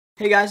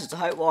Hey guys, it's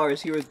Height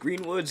Wars here with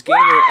Greenwood's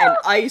Gamer and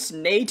Ice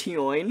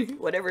Nation,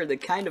 whatever the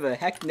kind of a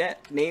heck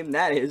name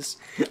that is.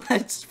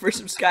 Let's for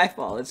some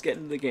Skyfall. Let's get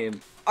into the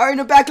game. Alright,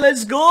 I'm back.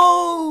 Let's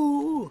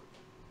go.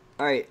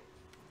 Alright,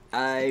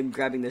 I'm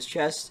grabbing this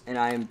chest and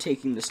I'm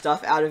taking the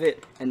stuff out of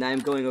it, and I'm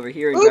going over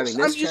here and grabbing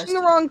this chest. I'm using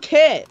the wrong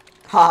kit.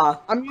 Haha.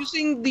 I'm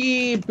using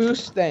the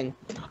boost thing.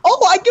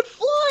 Oh, I can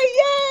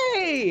fly!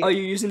 Yay! Oh,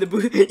 you're using the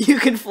boost? You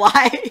can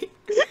fly?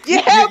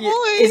 Yeah,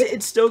 boy! Is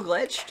it still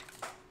glitched?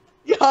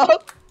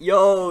 Yup.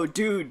 Yo,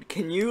 dude,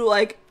 can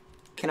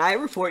I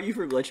report you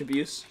for glitch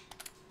abuse?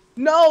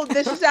 No,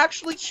 this is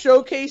actually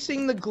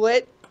showcasing the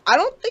glitch. I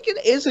don't think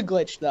it is a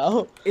glitch,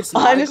 though. It's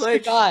not Honest a glitch?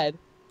 to God.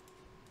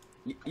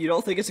 You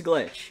don't think it's a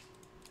glitch?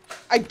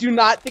 I do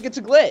not think it's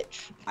a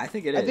glitch. I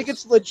think it is. I think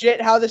it's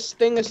legit how this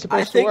thing is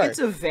supposed to work. I think it's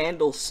a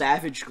Vandal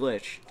Savage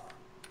glitch.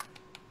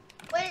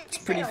 Wait, it's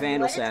pretty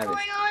Vandal Savage.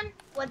 What's going on?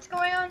 What's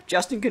going on?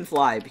 Justin can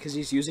fly because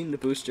he's using the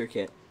booster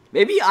kit.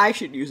 Maybe I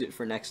should use it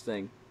for next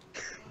thing.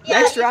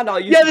 Yeah, next round I'll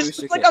use the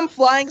booster kit. Like I'm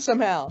flying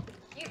somehow.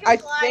 You can I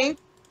fly. think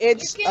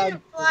it's you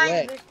can fly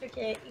glitch. the booster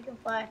kit. You can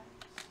fly.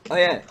 Oh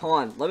yeah, hold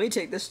on. Let me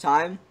take this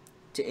time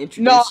to introduce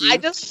you. No, I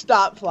just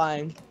stopped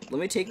flying. Let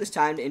me take this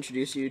time to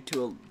introduce you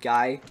to a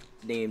guy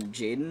named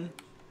Jaden,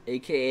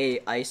 aka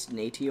Ice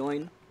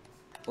Nation,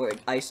 or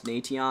Ice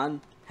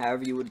Nation,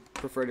 however you would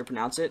prefer to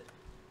pronounce it.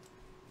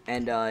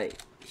 And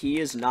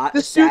he is not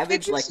a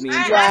savage like me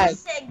and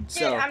Justin.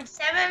 Dude, I'm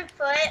 7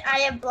 foot. I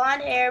have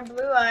blonde hair,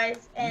 blue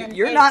eyes, and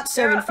you're not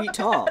 7 feet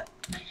tall.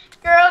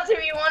 Girls,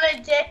 if you want to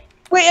dip.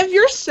 Wait, if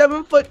you're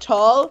 7 foot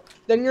tall,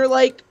 then you're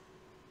like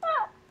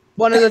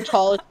one of the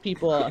tallest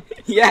people.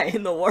 Yeah,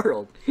 in the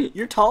world.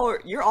 You're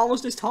taller. You're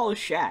almost as tall as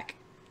Shaq.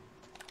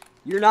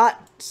 You're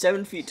not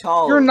 7 feet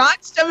tall. You're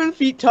not 7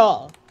 feet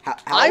tall.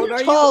 How old are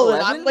I'm tall you?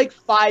 and I'm like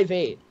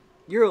 5'8".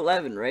 You're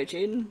 11, right,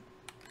 Jaden?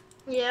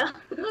 Yeah.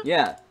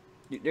 Yeah.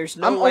 There's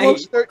no I'm way. I'm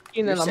almost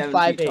 13 and you're I'm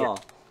 7 feet 5'8". tall.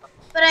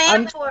 But I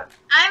am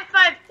I'm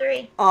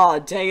 5'3". Aw,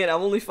 dang it!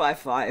 I'm only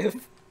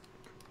 5'5".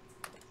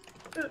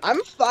 I'm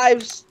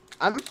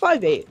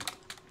 5'8".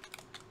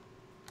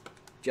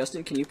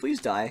 Justin, can you please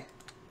die?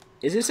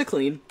 Is this a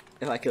clean?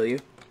 If I kill you?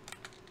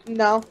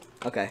 No.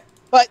 Okay.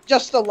 But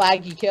just a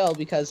laggy kill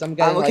because I'm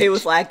getting. I'm okay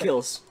with lag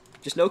kills.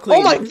 Just no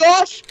clean. Oh my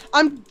gosh!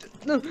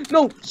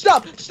 No!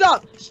 Stop!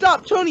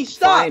 Tony,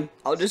 stop! Fine.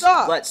 I'll just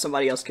stop. let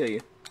somebody else kill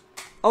you.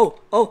 Oh.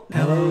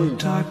 Hello,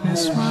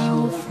 darkness, my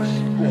old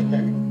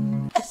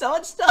friend.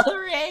 Someone stole the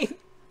ring.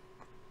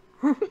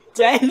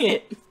 Dang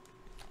it!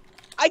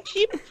 I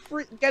keep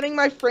getting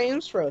my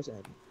frames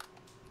frozen.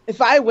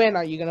 If I win,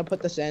 are you gonna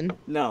put this in?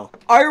 No.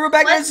 Alright,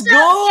 Rebecca, let's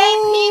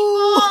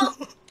go!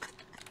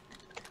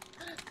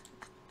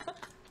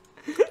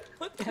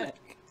 What the heck?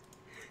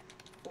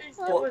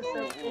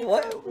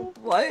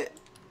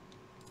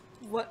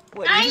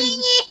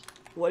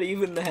 What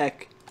even the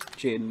heck,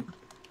 Jaden?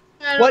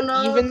 I don't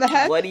know. Even the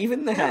heck? What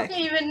even the I heck? don't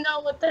even know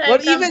what the heck.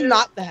 What even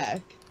not the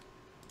heck?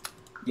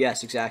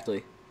 Yes,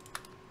 exactly.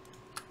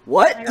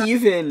 What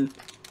even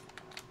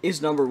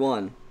is number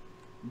one?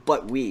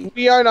 But we.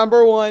 We are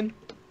number one.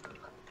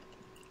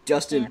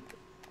 Justin.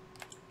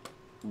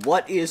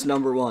 What is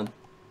number one?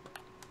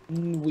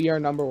 We are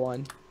number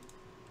one.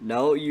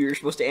 No, you're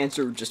supposed to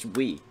answer just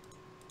we.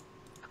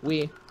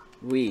 We.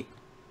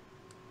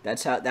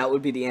 That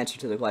would be the answer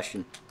to the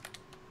question.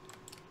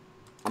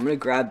 I'm gonna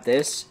grab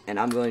this, and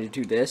I'm going to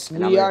do this,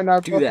 and I'm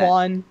gonna do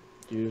that.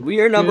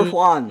 We are number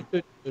one.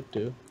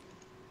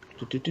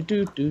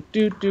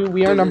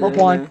 We are number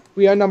one.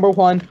 We are number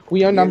one.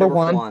 We are number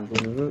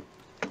one.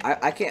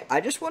 I can't.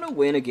 I just want to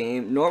win a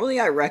game. Normally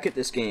I wreck at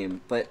this game,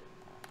 but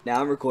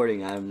now I'm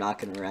recording. I'm not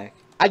gonna wreck.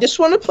 I just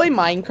want to play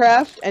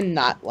Minecraft and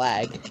not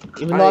lag,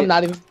 even though I'm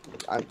not even.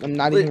 I'm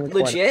not even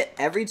recording. Legit.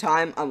 Every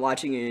time I'm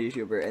watching a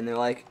YouTuber and they're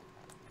like,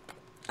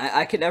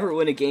 I could never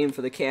win a game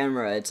for the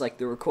camera. It's like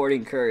the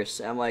recording curse.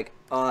 I'm like,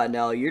 oh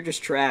no, you're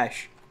just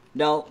trash.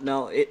 No,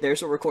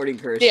 there's a recording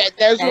curse. Yeah,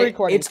 there's a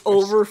recording curse. It's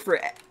over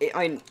for.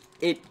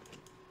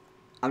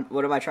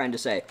 What am I trying to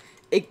say?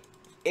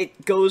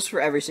 It goes for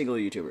every single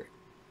YouTuber.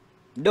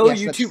 No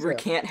YouTuber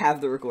can't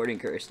have the recording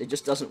curse. It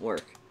just doesn't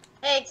work.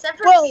 Hey, except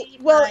for if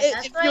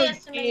you're a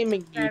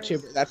gaming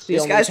YouTuber, that's the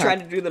only This guy's time. trying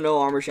to do the no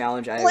armor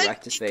challenge. I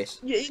wrecked his face.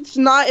 It's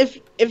not if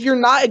you're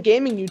not a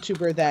gaming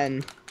YouTuber,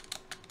 then.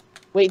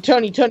 Wait,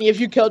 Tony, if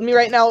you killed me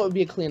right now, it would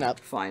be a cleanup.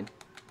 Fine.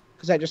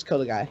 Because I just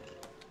killed a guy.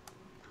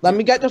 Let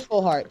me get to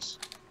full hearts.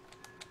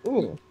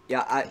 Ooh.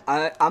 Yeah,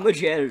 I'm a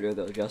janitor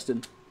though,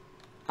 Justin.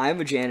 I'm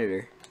a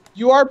janitor.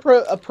 You are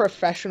a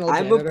professional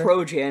janitor. I'm a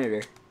pro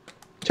janitor.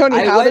 Tony,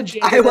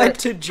 I went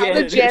to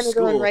janitor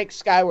school. In rank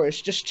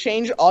Skywars. Just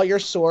change all your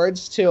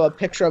swords to a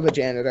picture of a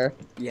janitor.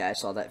 Yeah, I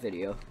saw that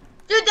video.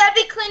 Dude, that'd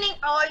be cleaning.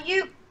 Oh, are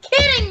you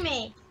kidding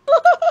me?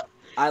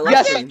 I like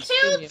Yes, I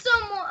killed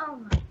someone. Oh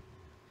my.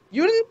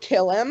 You didn't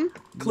kill him.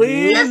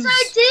 Clean. Yes,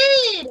 I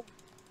did.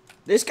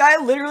 This guy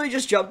literally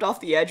just jumped off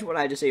the edge when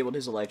I disabled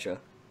his elytra.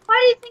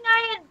 Why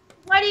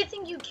do you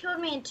think you killed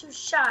me in 2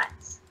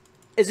 shots?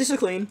 Is this a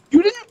clean?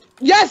 You didn't.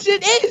 Yes,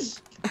 it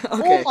is. Okay.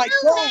 Oh my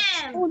Kill god.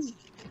 him.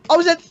 I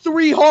was at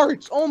 3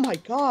 hearts. Oh my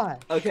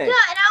god. Okay. Yeah,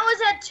 and I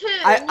was at 2.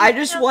 I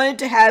just wanted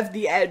to have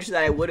the edge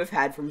that I would have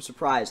had from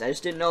surprise. I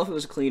just didn't know if it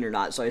was clean or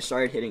not, so I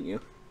started hitting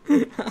you.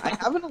 I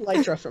have an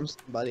elytra from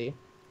somebody.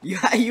 You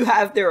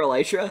have their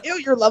elytra? Ew,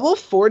 you're level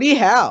 40.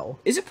 How?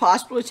 Is it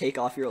possible to take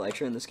off your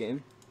elytra in this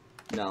game?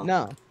 No.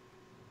 No.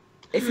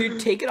 If you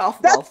take it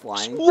off while That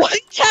flying, one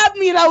tapped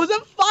me and I was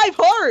at 5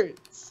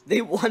 hearts.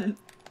 they won.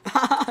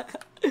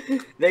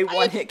 They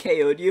hit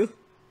KO'd you.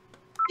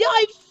 Yeah,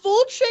 I had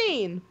full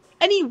chain,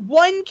 and he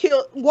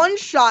one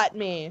shot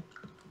me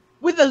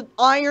with an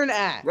iron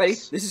axe. Ready?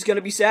 This is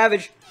gonna be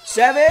savage.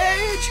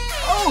 Savage!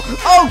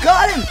 Oh,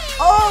 got him!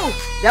 Oh,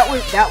 that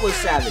was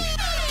savage.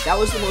 That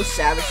was the most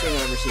savage thing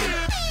I've ever seen.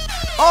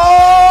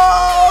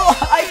 Oh,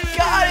 I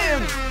got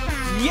him!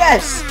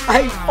 Yes,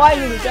 I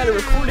finally got a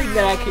recording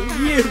that I can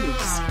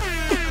use.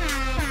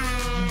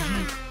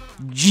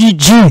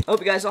 GG. Hope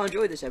you guys all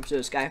enjoyed this episode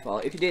of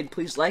Skyfall. If you did,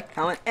 please like,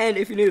 comment, and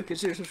if you're new,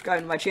 consider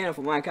subscribing to my channel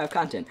for Minecraft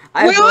content.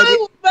 Wait,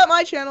 about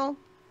my channel?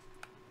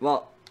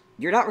 Well,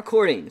 you're not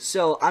recording,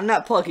 so I'm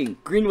not plugging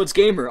Greenwood's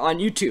Gamer on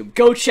YouTube.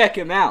 Go check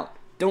him out.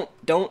 Don't,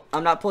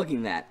 I'm not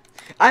plugging that.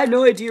 I have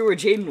no idea where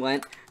Jaden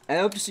went. I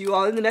hope to see you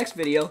all in the next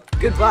video.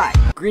 Goodbye.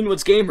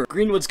 Greenwood's Gamer,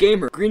 Greenwood's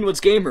Gamer, Greenwood's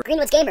Gamer.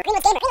 Greenwood's Gamer,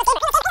 Greenwood's Gamer, Greenwood's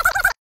Gamer.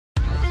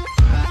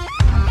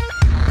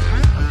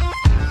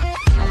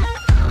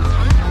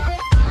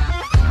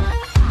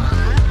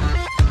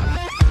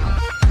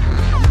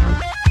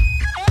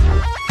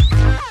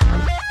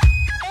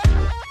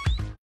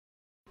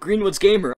 Greenwood's Gamer.